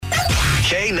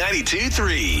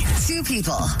K92-3. Two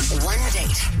people, one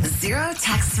date, zero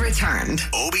texts returned.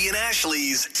 Obie and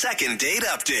Ashley's second date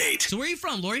update. So where are you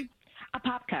from, Laurie?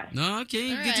 Apopka. No,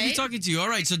 okay, All good to be right. talking to you. All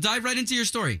right, so dive right into your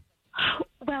story.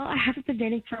 Well, I haven't been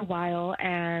dating for a while,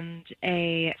 and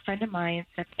a friend of mine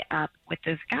set me up with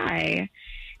this guy.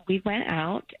 We went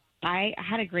out. I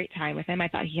had a great time with him. I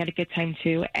thought he had a good time,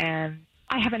 too, and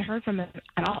I haven't heard from him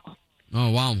at all. Oh,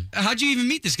 wow. How'd you even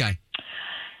meet this guy?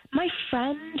 My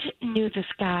friend knew this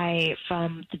guy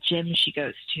from the gym she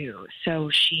goes to, so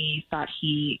she thought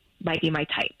he might be my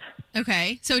type.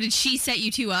 Okay. So did she set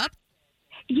you two up?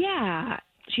 Yeah.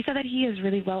 She said that he is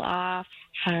really well off,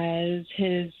 has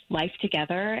his life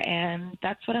together, and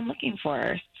that's what I'm looking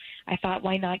for. I thought,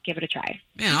 why not give it a try?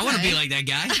 Man, I want to Okay. be like that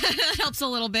guy. That helps a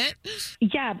little bit.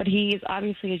 Yeah, but he's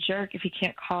obviously a jerk if he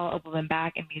can't call a woman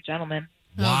back and be a gentleman.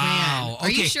 Oh, Wow. man. Are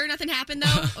you Okay. sure nothing happened,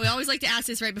 though? We always like to ask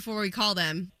this right before we call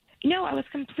them. No, I was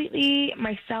completely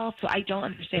myself, so I don't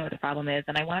understand what the problem is,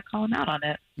 and I want to call him out on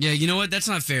it. Yeah, you know what? That's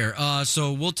not fair.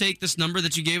 So we'll take this number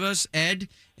that you gave us, Ed,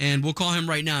 and we'll call him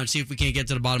right now and see if we can't get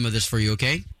to the bottom of this for you,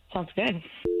 okay? Sounds good.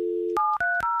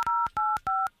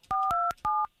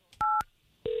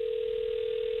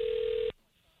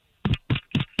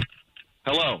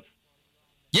 Hello.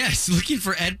 Yes, looking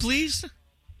for Ed, please?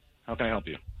 How can I help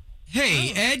you?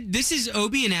 Hey, Ed, this is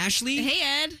Obie and Ashley.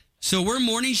 Hey, Ed. So we're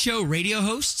morning show radio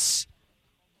hosts.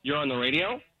 You're on the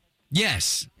radio?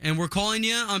 Yes, and we're calling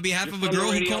you on behalf Just of a on the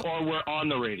girl who radio, called. or we're on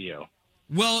the radio?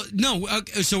 Well, no.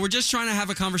 So we're just trying to have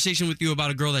a conversation with you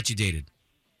about a girl that you dated.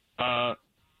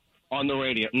 On the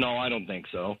radio? No, I don't think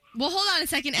so. Well, hold on a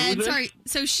second, Who is Ed. this? Sorry.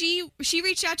 So she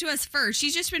reached out to us first.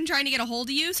 She's just been trying to get a hold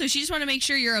of you, so she just want to make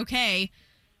sure you're okay.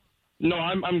 No,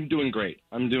 I'm doing great.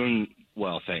 I'm doing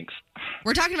well, thanks.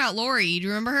 We're talking about Laurie. Do you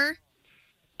remember her?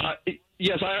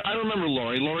 Yes, I remember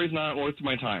Laurie. Laurie's not worth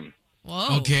my time.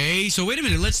 Whoa. Okay, so wait a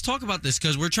minute. Let's talk about this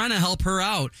because we're trying to help her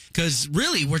out. Because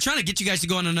really, we're trying to get you guys to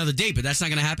go on another date, but that's not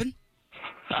going to happen.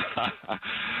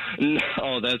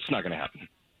 No, that's not going to happen.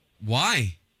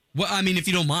 Why? Well, I mean, if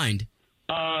you don't mind.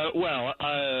 Normally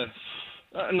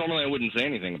I wouldn't say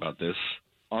anything about this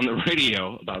on the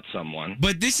radio about someone.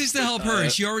 But this is to help her,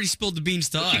 and she already spilled the beans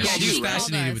to us. called She's you, right?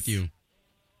 fascinated Called with us. you.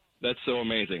 That's so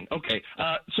amazing. Okay,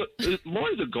 so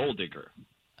Laurie's a gold digger.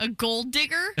 A gold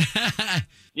digger?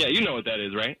 Yeah, you know what that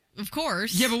is, right? Of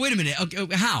course. Yeah, but wait a minute.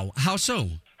 Okay, how? How so?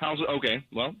 Okay,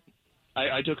 well,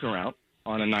 I took her out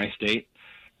on a nice date.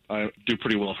 I do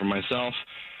pretty well for myself.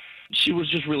 She was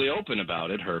just really open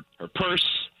about it. Her purse,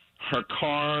 her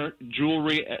car,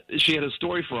 jewelry. She had a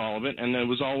story for all of it, and there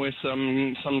was always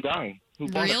some guy who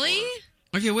bought it for Really?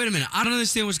 her. Okay, wait a minute. I don't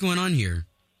understand what's going on here.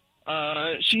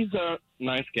 She's a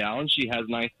nice gal, and she has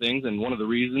nice things. And one of the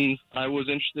reasons I was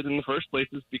interested in the first place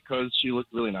is because she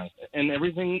looked really nice. And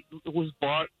everything was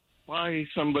bought by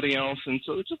somebody else, and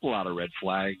so it's just a lot of red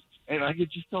flags. And I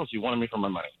could just tell she wanted me for my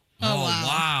money. Oh,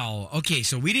 wow. Okay,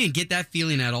 so we didn't get that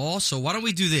feeling at all. So why don't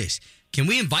we do this? Can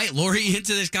we invite Laurie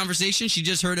into this conversation? She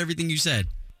just heard everything you said.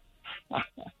 Of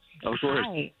course.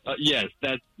 Hi. Yes,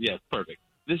 perfect.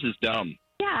 This is dumb.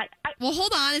 Yeah, Well,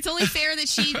 hold on. It's only fair that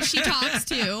she talks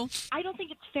too. I don't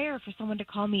think it's fair for someone to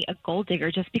call me a gold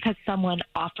digger just because someone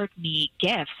offered me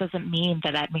gifts doesn't mean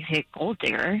that makes me a gold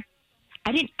digger.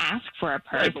 I didn't ask for a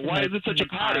purse. Right, but why is it such a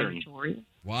pattern?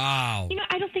 Wow. You know,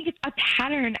 I don't think it's a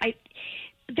pattern.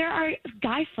 There are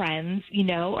guy friends, you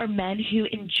know, or men who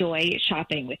enjoy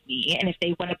shopping with me, and if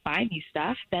they want to buy me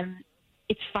stuff, then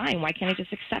it's fine. Why can't I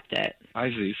just accept it? I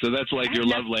see. So that's like I your have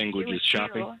love nothing to language do is with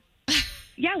shopping. you.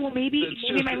 Yeah, well, maybe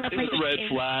my love It's language a red is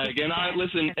flag. And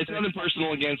listen, it's nothing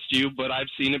personal against you, but I've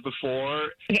seen it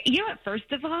before. Okay, you know what?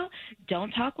 First of all,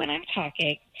 don't talk when I'm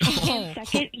talking. Oh. And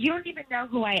second, you don't even know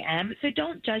who I am, so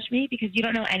don't judge me because you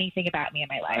don't know anything about me in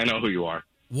my life. I know who you are.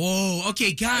 Whoa.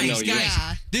 Okay, I know guys. you.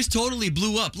 Yeah. This totally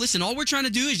blew up. Listen, all we're trying to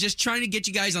do is just trying to get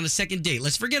you guys on a second date.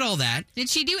 Let's forget all that. Did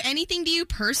she do anything to you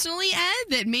personally, Ed,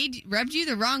 that rubbed you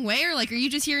the wrong way? Or, like, are you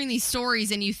just hearing these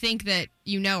stories and you think that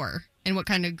you know her and what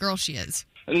kind of girl she is?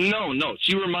 No.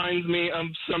 She reminds me of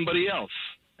somebody else,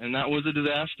 and that was a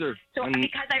disaster. So And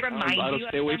because I remind I'll you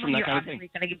stay of away someone, from that you're kind of thing.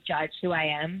 obviously going to judge who I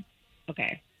am.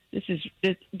 Okay. This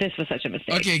was such a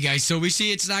mistake. Okay, guys. So we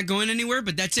see it's not going anywhere,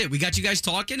 but that's it. We got you guys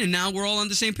talking, and now we're all on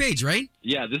the same page, right?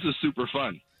 Yeah, this is super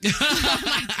fun. Oh,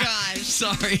 my gosh.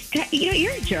 Sorry. You know,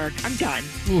 you're a jerk. I'm done.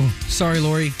 Ooh, sorry,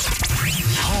 Laurie.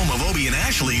 Home of Obie and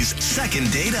Ashley's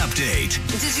second date update.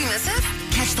 Did you miss it?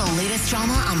 Catch the latest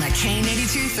drama on the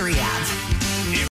K82 3 app.